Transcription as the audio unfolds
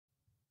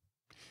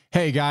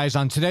Hey guys,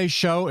 on today's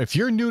show, if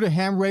you're new to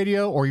ham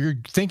radio or you're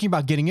thinking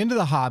about getting into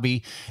the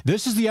hobby,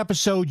 this is the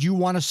episode you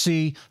want to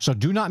see, so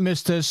do not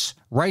miss this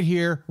right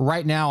here,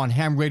 right now on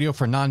ham radio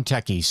for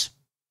non-techies.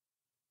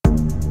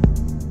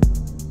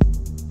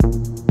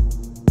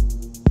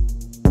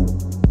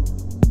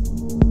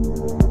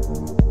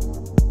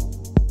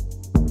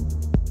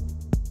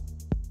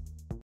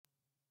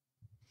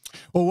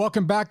 Well,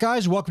 welcome back,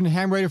 guys. Welcome to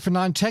Ham Radio for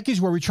Non-Techies,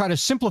 where we try to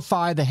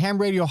simplify the ham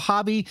radio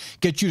hobby,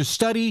 get you to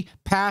study,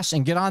 pass,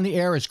 and get on the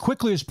air as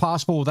quickly as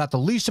possible without the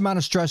least amount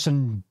of stress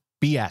and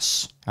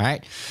BS. All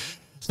right?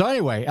 So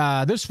anyway,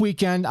 this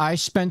weekend, I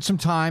spent some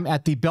time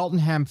at the Belton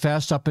Ham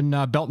Fest up in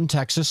Belton,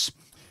 Texas,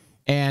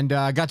 and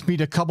got to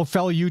meet a couple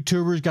fellow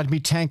YouTubers, got to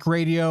meet Tank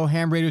Radio,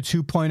 Ham Radio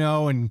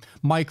 2.0, and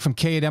Mike from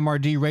K at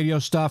MRD Radio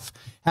Stuff.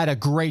 Had a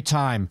great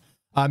time.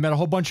 I met a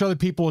whole bunch of other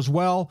people as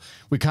well.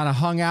 We kind of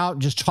hung out,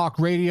 just talked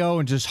radio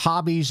and just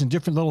hobbies and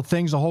different little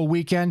things the whole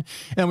weekend.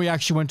 And we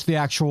actually went to the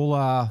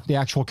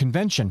actual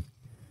convention.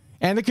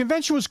 And the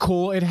convention was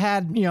cool. It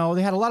had, they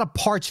had a lot of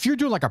parts. If you're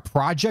doing like a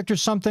project or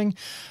something,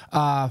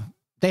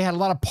 they had a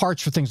lot of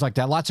parts for things like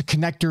that. Lots of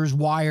connectors,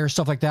 wires,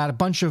 stuff like that. A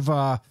bunch of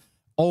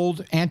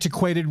old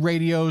antiquated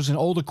radios and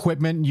old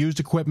equipment and used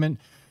equipment.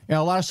 A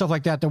lot of stuff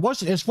like that. It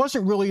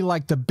wasn't really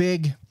like the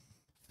big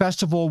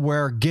festival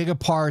where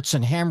Gigaparts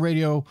and Ham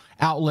Radio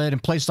Outlet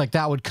and places like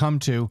that would come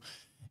to.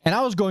 And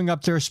I was going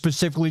up there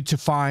specifically to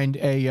find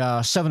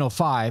a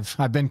 705.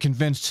 I've been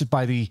convinced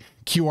by the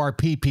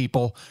QRP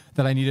people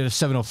that I needed a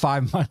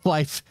 705 in my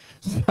life.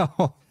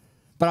 So,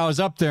 but I was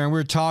up there and we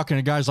were talking,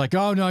 and the guy's like,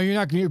 oh, no,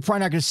 you're probably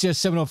not going to see a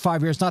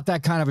 705 here. It's not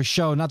that kind of a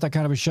show, not that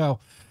kind of a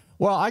show.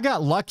 Well, I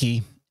got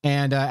lucky.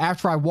 And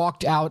after I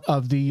walked out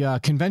of the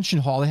convention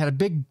hall, they had a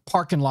big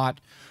parking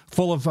lot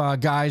full of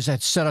guys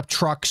that set up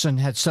trucks and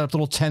had set up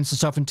little tents and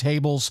stuff and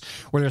tables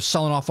where they're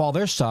selling off all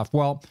their stuff.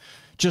 Well,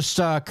 just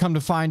come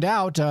to find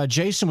out,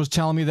 Jason was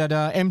telling me that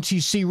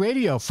MTC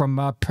Radio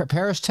from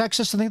Paris,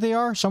 Texas, I think they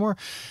are, somewhere,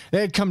 they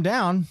had come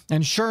down.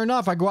 And sure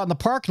enough, I go out in the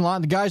parking lot,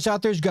 and the guy's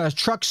out there, he's got his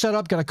truck set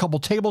up, got a couple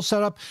tables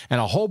set up,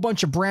 and a whole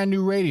bunch of brand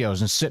new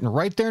radios. And sitting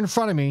right there in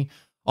front of me,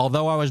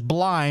 although I was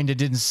blind and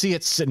didn't see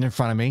it sitting in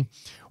front of me,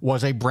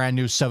 was a brand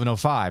new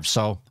 705.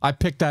 So I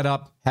picked that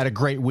up, had a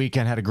great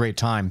weekend, had a great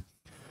time.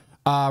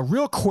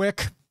 Real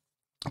quick,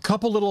 a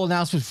couple little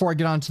announcements before I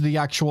get on to the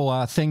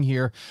actual thing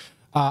here.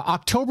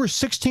 October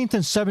 16th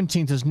and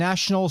 17th is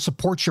National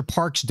Support Your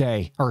Parks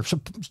Day, or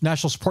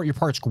National Support Your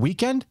Parks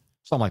Weekend,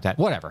 something like that,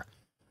 whatever.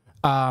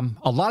 A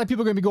lot of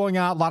people are going to be going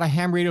out. A lot of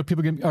ham radio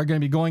people are going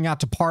to be going out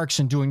to parks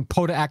and doing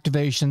POTA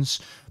activations.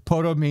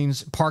 POTA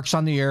means Parks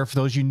on the Air, for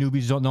those of you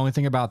newbies who don't know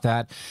anything about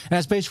that. And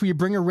that's basically you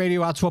bring a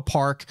radio out to a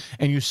park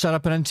and you set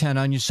up an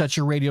antenna and you set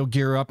your radio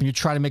gear up and you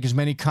try to make as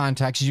many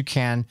contacts as you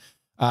can.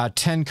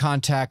 10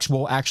 contacts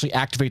will actually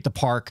activate the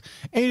park,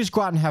 and you just go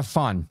out and have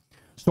fun.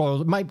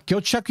 So go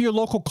check your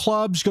local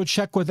clubs. Go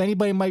check with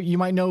anybody you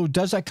might know who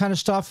does that kind of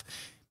stuff.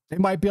 They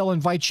might be able to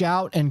invite you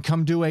out and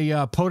come do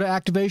a POTA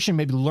activation,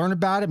 maybe learn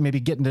about it, maybe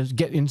get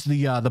into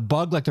the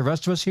bug like the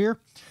rest of us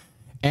here,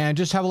 and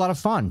just have a lot of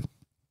fun.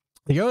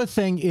 The other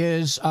thing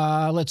is,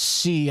 let's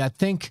see, I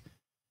think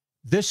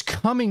this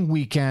coming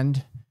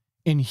weekend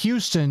in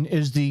Houston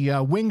is the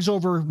Wings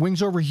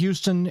Over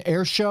Houston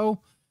Air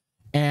Show.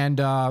 And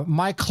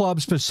my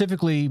club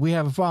specifically, we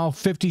have about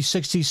 50,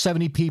 60,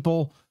 70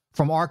 people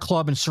from our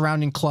club and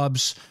surrounding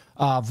clubs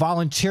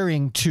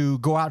volunteering to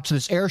go out to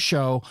this air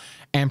show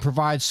and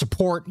provide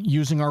support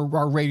using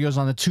our radios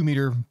on the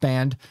 2-meter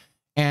band,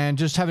 and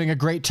just having a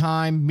great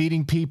time,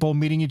 meeting people,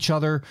 meeting each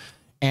other,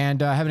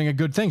 and having a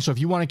good thing. So if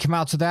you want to come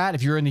out to that,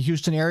 if you're in the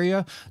Houston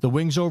area, the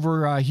Wings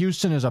Over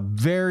Houston is a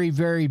very,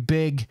 very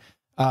big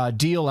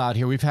deal out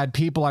here. We've had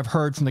people, I've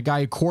heard from the guy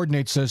who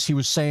coordinates this, he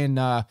was saying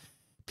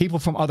people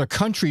from other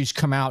countries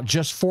come out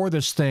just for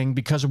this thing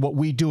because of what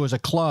we do as a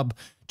club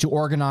to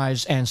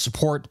organize and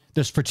support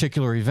this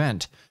particular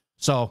event.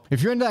 So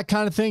if you're into that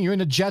kind of thing, you're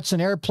into jets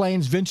and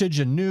airplanes, vintage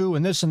and new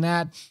and this and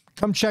that,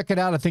 come check it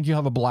out. I think you'll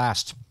have a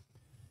blast.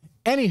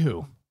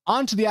 Anywho,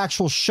 on to the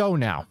actual show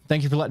now.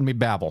 Thank you for letting me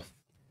babble.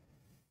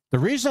 The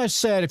reason I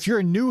said if you're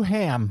a new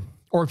ham,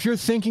 or if you're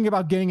thinking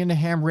about getting into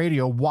ham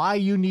radio, why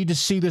you need to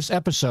see this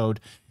episode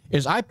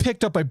is I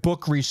picked up a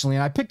book recently,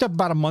 and I picked up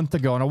about a month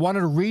ago, and I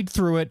wanted to read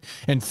through it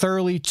and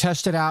thoroughly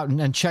test it out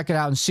and check it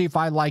out and see if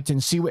I liked it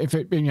and see if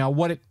it,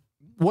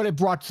 what it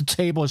brought to the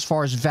table as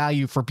far as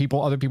value for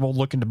other people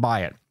looking to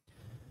buy it.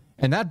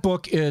 And that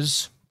book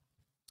is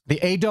the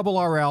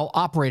Awrl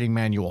Operating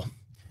Manual.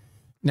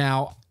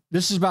 Now,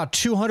 this is about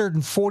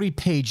 240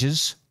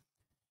 pages,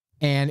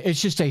 and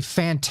it's just a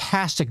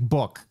fantastic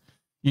book.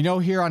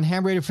 Here on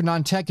Ham Radio for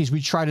Non-Techies, we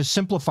try to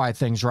simplify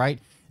things, right?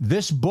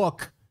 This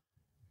book,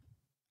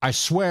 I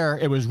swear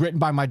it was written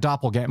by my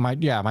doppelganger. My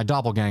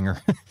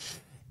doppelganger.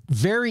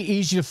 Very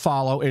easy to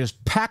follow. It is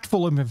packed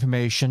full of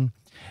information.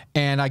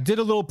 And I did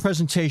a little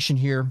presentation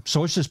here. So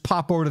let's just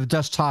pop over to the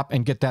desktop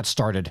and get that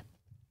started.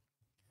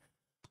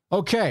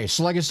 Okay,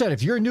 so like I said,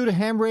 if you're new to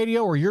ham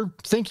radio or you're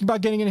thinking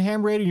about getting into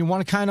ham radio and you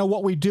want to kind of know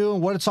what we do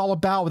and what it's all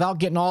about without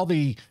getting all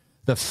the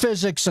the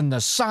physics and the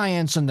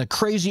science and the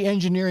crazy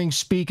engineering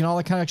speak and all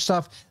that kind of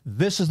stuff,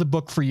 this is the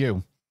book for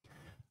you.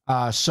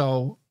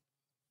 So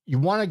you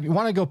want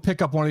to go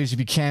pick up one of these if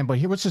you can. But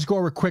here, let's just go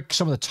over quick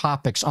some of the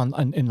topics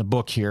in the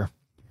book here.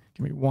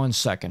 Give me 1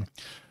 second.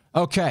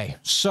 Okay,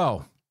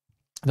 so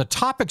the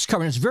topics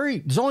covered.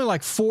 There's only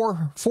like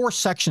four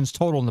sections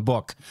total in the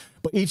book,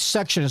 but each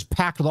section is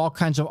packed with all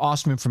kinds of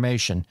awesome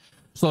information.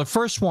 So the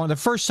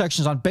first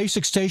section is on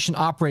basic station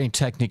operating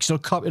techniques.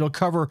 It'll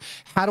cover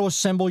how to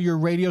assemble your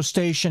radio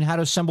station, how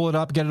to assemble it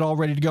up, get it all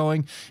ready to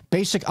going,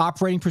 basic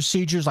operating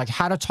procedures like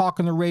how to talk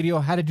on the radio,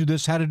 how to do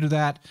this, how to do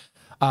that.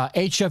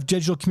 HF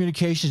digital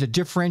communications, it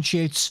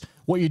differentiates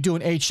what you do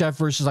in HF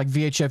versus like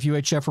VHF,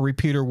 UHF, or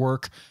repeater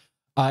work.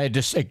 It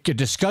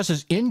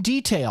discusses in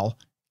detail,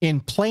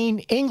 in plain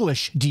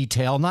English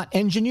detail, not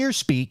engineer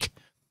speak,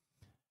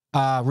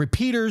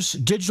 repeaters,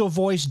 digital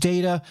voice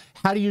data,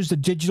 how to use the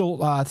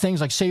digital things,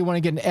 like say you want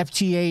to get an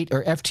FT8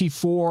 or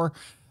FT4,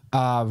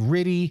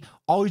 RIDI,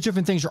 all these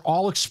different things are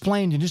all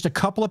explained in just a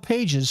couple of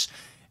pages.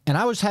 And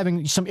I was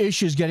having some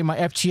issues getting my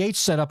FT8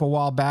 set up a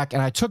while back,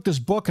 and I took this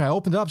book and I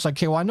opened it up. It's like,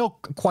 okay, well, I know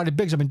quite a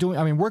bit because I've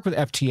been working with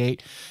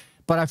FT8,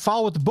 but I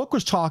followed what the book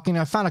was talking.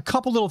 I found a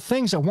couple little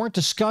things that weren't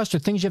discussed or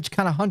things you have to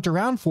kind of hunt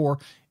around for.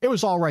 It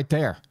was all right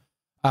there.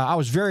 I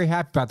was very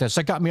happy about this.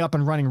 That got me up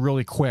and running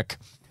really quick.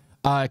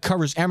 It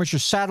covers amateur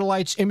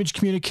satellites, image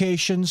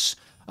communications,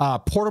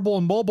 portable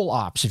and mobile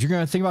ops. If you're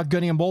going to think about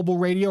getting a mobile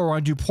radio or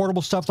want to do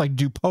portable stuff like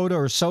do POTA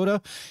or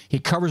SOTA, he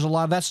covers a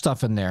lot of that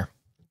stuff in there.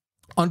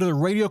 Under the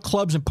radio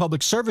clubs and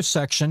public service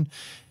section,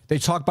 they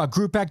talk about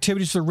group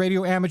activities for the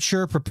radio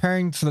amateur,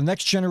 preparing for the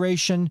next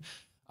generation,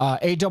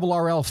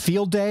 ARRL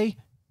Field Day.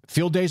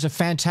 Field Day is a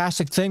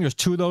fantastic thing. There's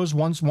two of those,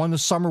 one in the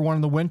summer, one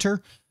in the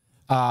winter.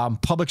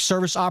 Public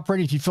service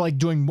operating, if you feel like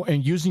doing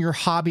and using your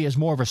hobby as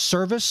more of a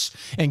service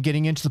and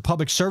getting into the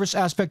public service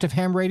aspect of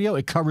ham radio,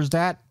 it covers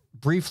that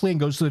briefly and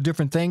goes through the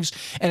different things.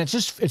 And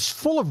it's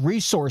full of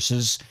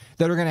resources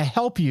that are going to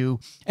help you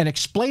and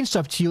explain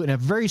stuff to you in a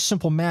very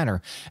simple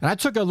manner. And I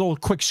took a little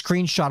quick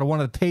screenshot of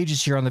one of the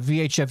pages here on the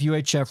VHF,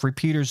 UHF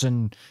repeaters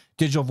and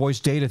digital voice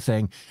data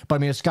thing. But I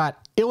mean, it's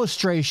got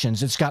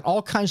illustrations. It's got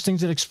all kinds of things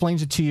that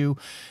explains it to you.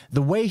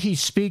 The way he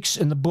speaks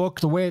in the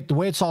book, the way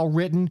it's all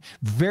written,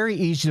 very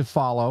easy to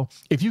follow.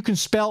 If you can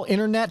spell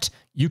internet,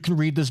 you can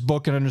read this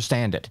book and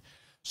understand it.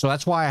 So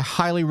that's why I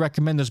highly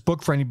recommend this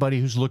book for anybody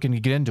who's looking to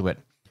get into it.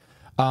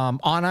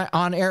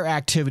 On-air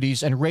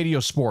activities and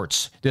radio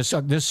sports.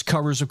 This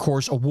covers, of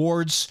course,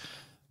 awards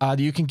that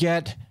you can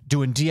get,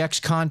 doing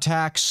DX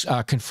contacts,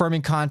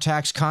 confirming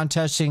contacts,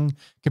 contesting,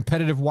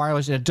 competitive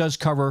wireless, and it does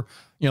cover,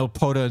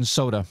 POTA and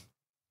SOTA.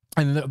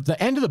 And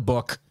the end of the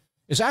book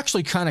is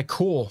actually kind of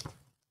cool.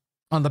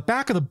 On the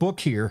back of the book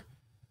here,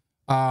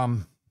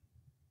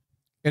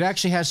 it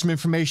actually has some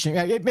information.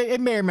 It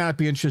may or may not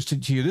be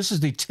interesting to you. This is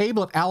the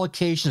table of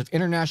allocations of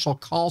international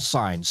call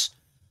signs.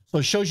 So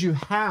it shows you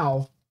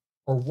how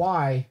or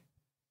why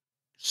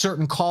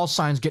certain call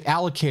signs get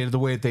allocated the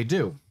way that they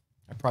do.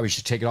 I probably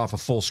should take it off a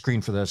full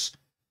screen for this.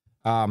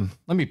 Let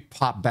me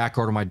pop back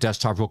over to my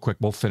desktop real quick.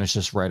 We'll finish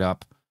this right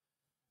up.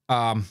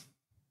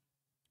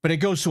 But it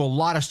goes through a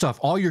lot of stuff.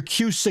 All your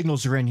Q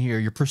signals are in here.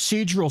 Your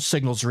procedural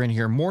signals are in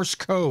here. Morse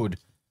code,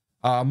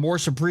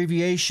 Morse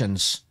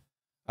abbreviations,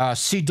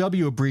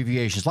 CW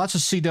abbreviations, lots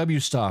of CW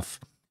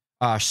stuff,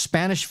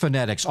 Spanish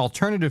phonetics,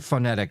 alternative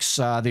phonetics,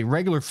 the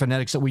regular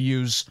phonetics that we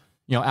use,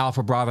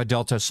 Alpha, Bravo,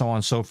 Delta, so on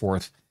and so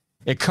forth.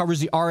 It covers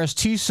the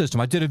RST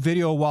system. I did a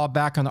video a while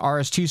back on the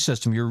RST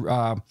system,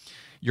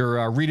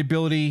 your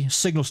readability,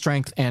 signal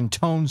strength, and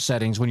tone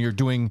settings when you're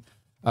doing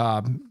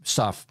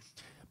stuff.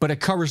 But it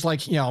covers,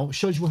 like,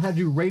 shows you how to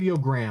do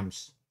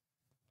radiograms.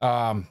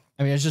 I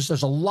mean,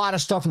 there's a lot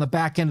of stuff in the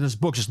back end of this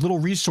book, just little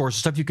resources,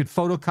 stuff you could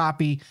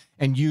photocopy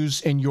and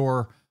use in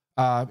your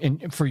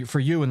for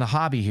you in the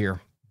hobby here.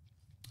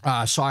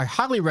 So I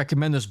highly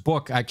recommend this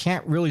book. I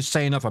can't really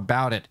say enough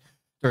about it.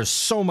 There's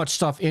so much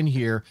stuff in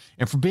here,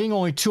 and for being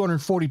only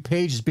 240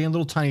 pages, being a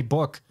little tiny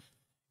book,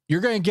 you're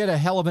going to get a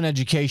hell of an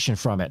education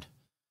from it.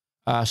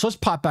 So let's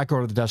pop back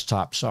over to the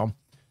desktop. So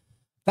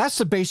that's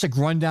the basic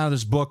rundown of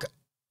this book,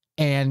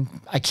 and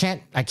I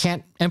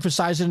can't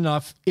emphasize it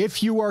enough.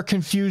 If you are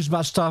confused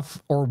about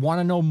stuff or want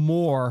to know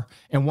more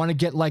and want to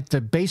get like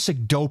the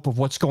basic dope of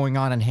what's going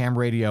on in ham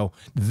radio,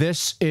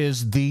 this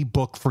is the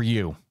book for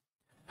you.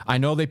 I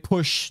know they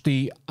push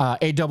the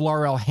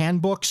ARRL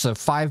handbooks, the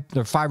 5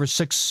 or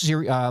 6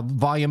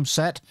 volume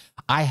set.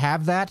 I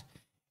have that,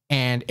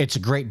 and it's a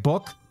great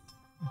book,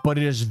 but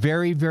it is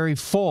very, very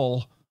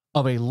full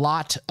of a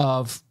lot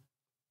of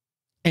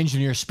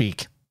engineer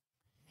speak.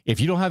 If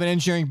you don't have an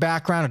engineering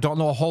background or don't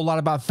know a whole lot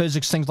about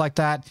physics, things like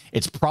that,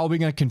 it's probably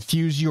going to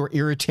confuse you or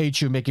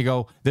irritate you and make you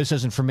go, this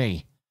isn't for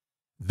me.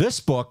 This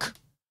book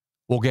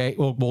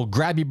will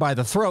grab you by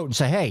the throat and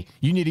say, hey,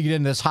 you need to get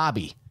into this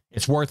hobby.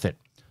 It's worth it.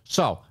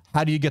 So,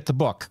 how do you get the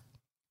book?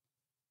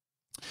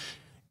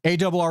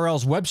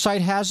 ARRL's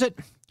website has it.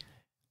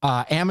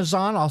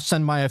 Amazon, I'll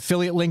send my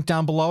affiliate link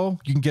down below.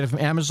 You can get it from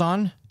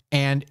Amazon.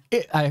 And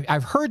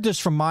I've heard this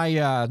from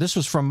my, this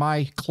was from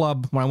my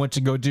club when I went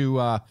to go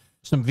do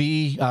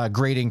VE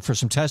grading for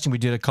some testing we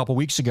did a couple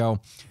weeks ago.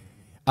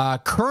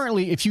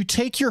 Currently, if you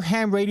take your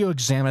ham radio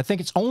exam, I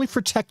think it's only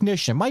for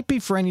technician. It might be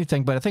for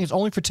anything, but I think it's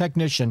only for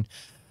technician.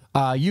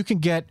 You can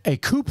get a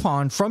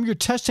coupon from your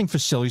testing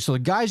facility. So the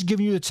guys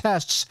giving you the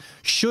tests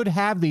should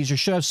have these or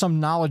should have some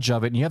knowledge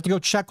of it. And you have to go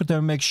check with them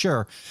and make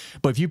sure.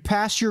 But if you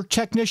pass your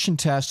technician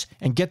test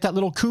and get that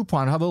little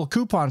coupon, have a little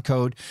coupon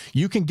code,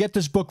 you can get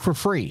this book for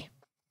free.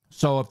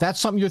 So if that's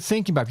something you're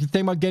thinking about, if you're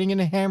thinking about getting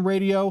into ham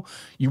radio,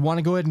 you want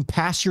to go ahead and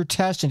pass your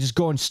test and just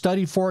go and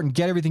study for it and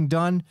get everything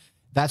done,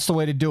 that's the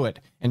way to do it.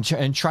 And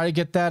try to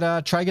get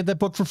that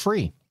book for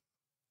free.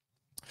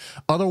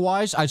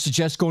 Otherwise, I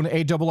suggest going to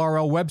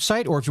Awrl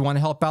website, or if you want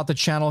to help out the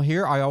channel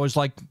here, I always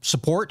like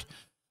support.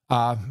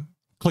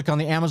 Click on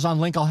the Amazon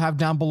link I'll have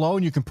down below,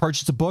 and you can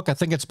purchase the book. I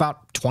think it's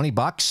about 20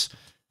 bucks.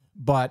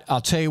 But I'll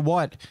tell you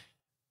what,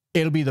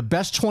 it'll be the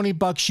best 20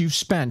 bucks you've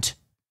spent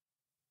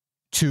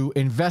to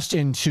invest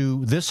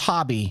into this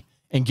hobby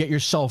and get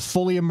yourself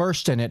fully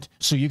immersed in it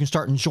so you can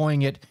start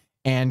enjoying it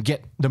and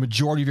get the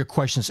majority of your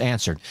questions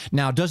answered.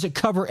 Now, does it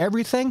cover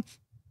everything?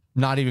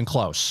 Not even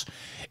close.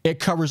 It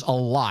covers a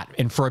lot.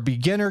 And for a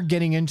beginner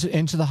getting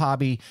into the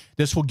hobby,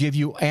 this will give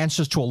you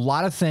answers to a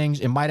lot of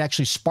things. It might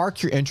actually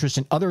spark your interest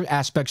in other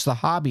aspects of the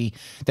hobby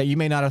that you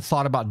may not have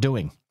thought about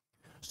doing.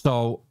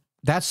 So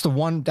that's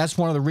one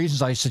of the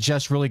reasons I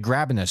suggest really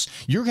grabbing this.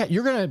 You're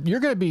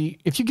gonna be,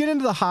 if you get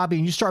into the hobby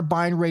and you start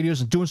buying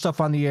radios and doing stuff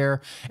on the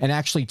air and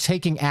actually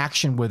taking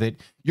action with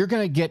it, you're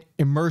gonna get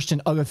immersed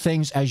in other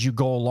things as you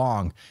go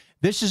along.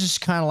 This is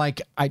just kind of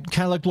like, I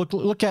kind of like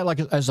look at it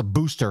like as a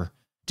booster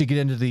to get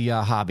into the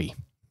hobby.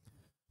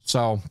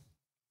 So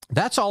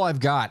that's all I've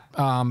got.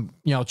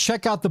 You know,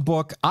 check out the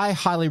book. I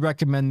highly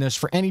recommend this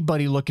for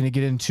anybody looking to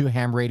get into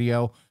ham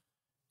radio.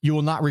 You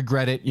will not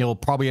regret it. You'll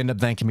probably end up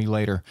thanking me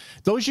later.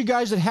 Those of you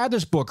guys that had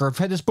this book or have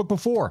had this book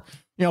before,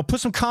 you know, put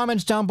some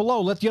comments down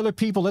below. Let the other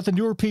people, let the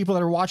newer people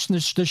that are watching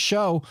this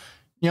show,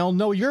 you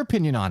know your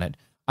opinion on it.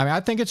 I mean, I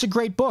think it's a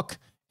great book,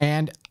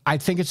 and I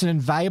think it's an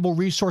invaluable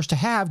resource to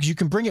have because you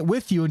can bring it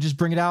with you and just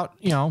bring it out,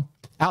 you know,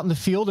 out in the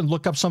field and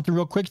look up something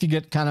real quick if you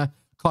get kind of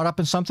caught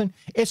up in something.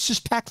 It's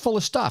just packed full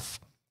of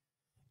stuff.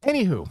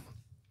 Anywho,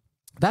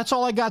 that's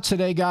all I got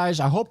today, guys.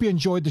 I hope you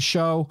enjoyed the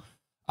show.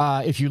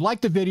 If you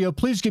liked the video,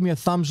 please give me a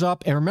thumbs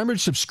up. And remember to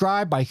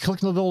subscribe by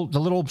clicking the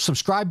little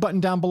subscribe button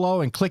down below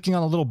and clicking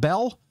on the little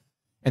bell.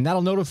 And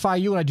that'll notify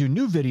you when I do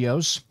new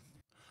videos.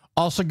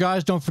 Also,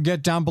 guys, don't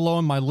forget down below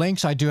in my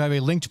links, I do have a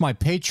link to my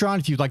Patreon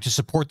if you'd like to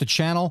support the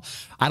channel.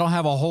 I don't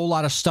have a whole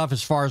lot of stuff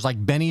as far as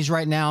like bennies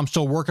right now. I'm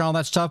still working on all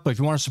that stuff. But if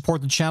you want to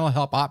support the channel,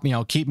 help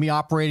keep me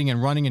operating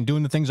and running and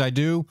doing the things I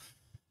do,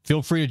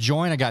 feel free to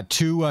join. I got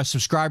 2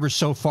 subscribers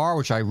so far,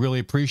 which I really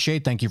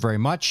appreciate. Thank you very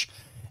much.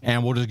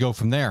 And we'll just go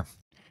from there.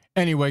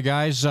 Anyway,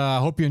 guys, I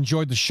hope you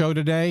enjoyed the show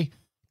today.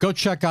 Go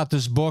check out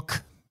this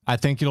book. I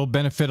think it'll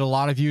benefit a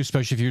lot of you,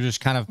 especially if you're just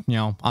kind of, you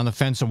know, on the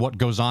fence of what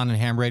goes on in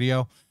ham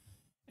radio.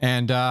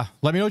 And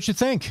let me know what you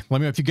think. Let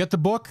me know if you get the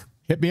book.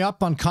 Hit me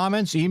up on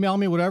comments, email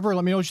me, whatever.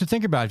 Let me know what you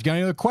think about it. If you got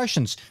any other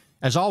questions,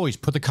 as always,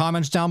 put the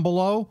comments down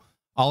below.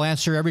 I'll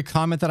answer every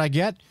comment that I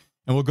get,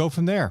 and we'll go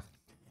from there.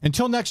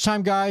 Until next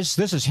time, guys,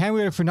 this is Ham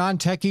Radio for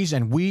Non-Techies,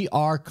 and we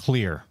are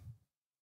clear.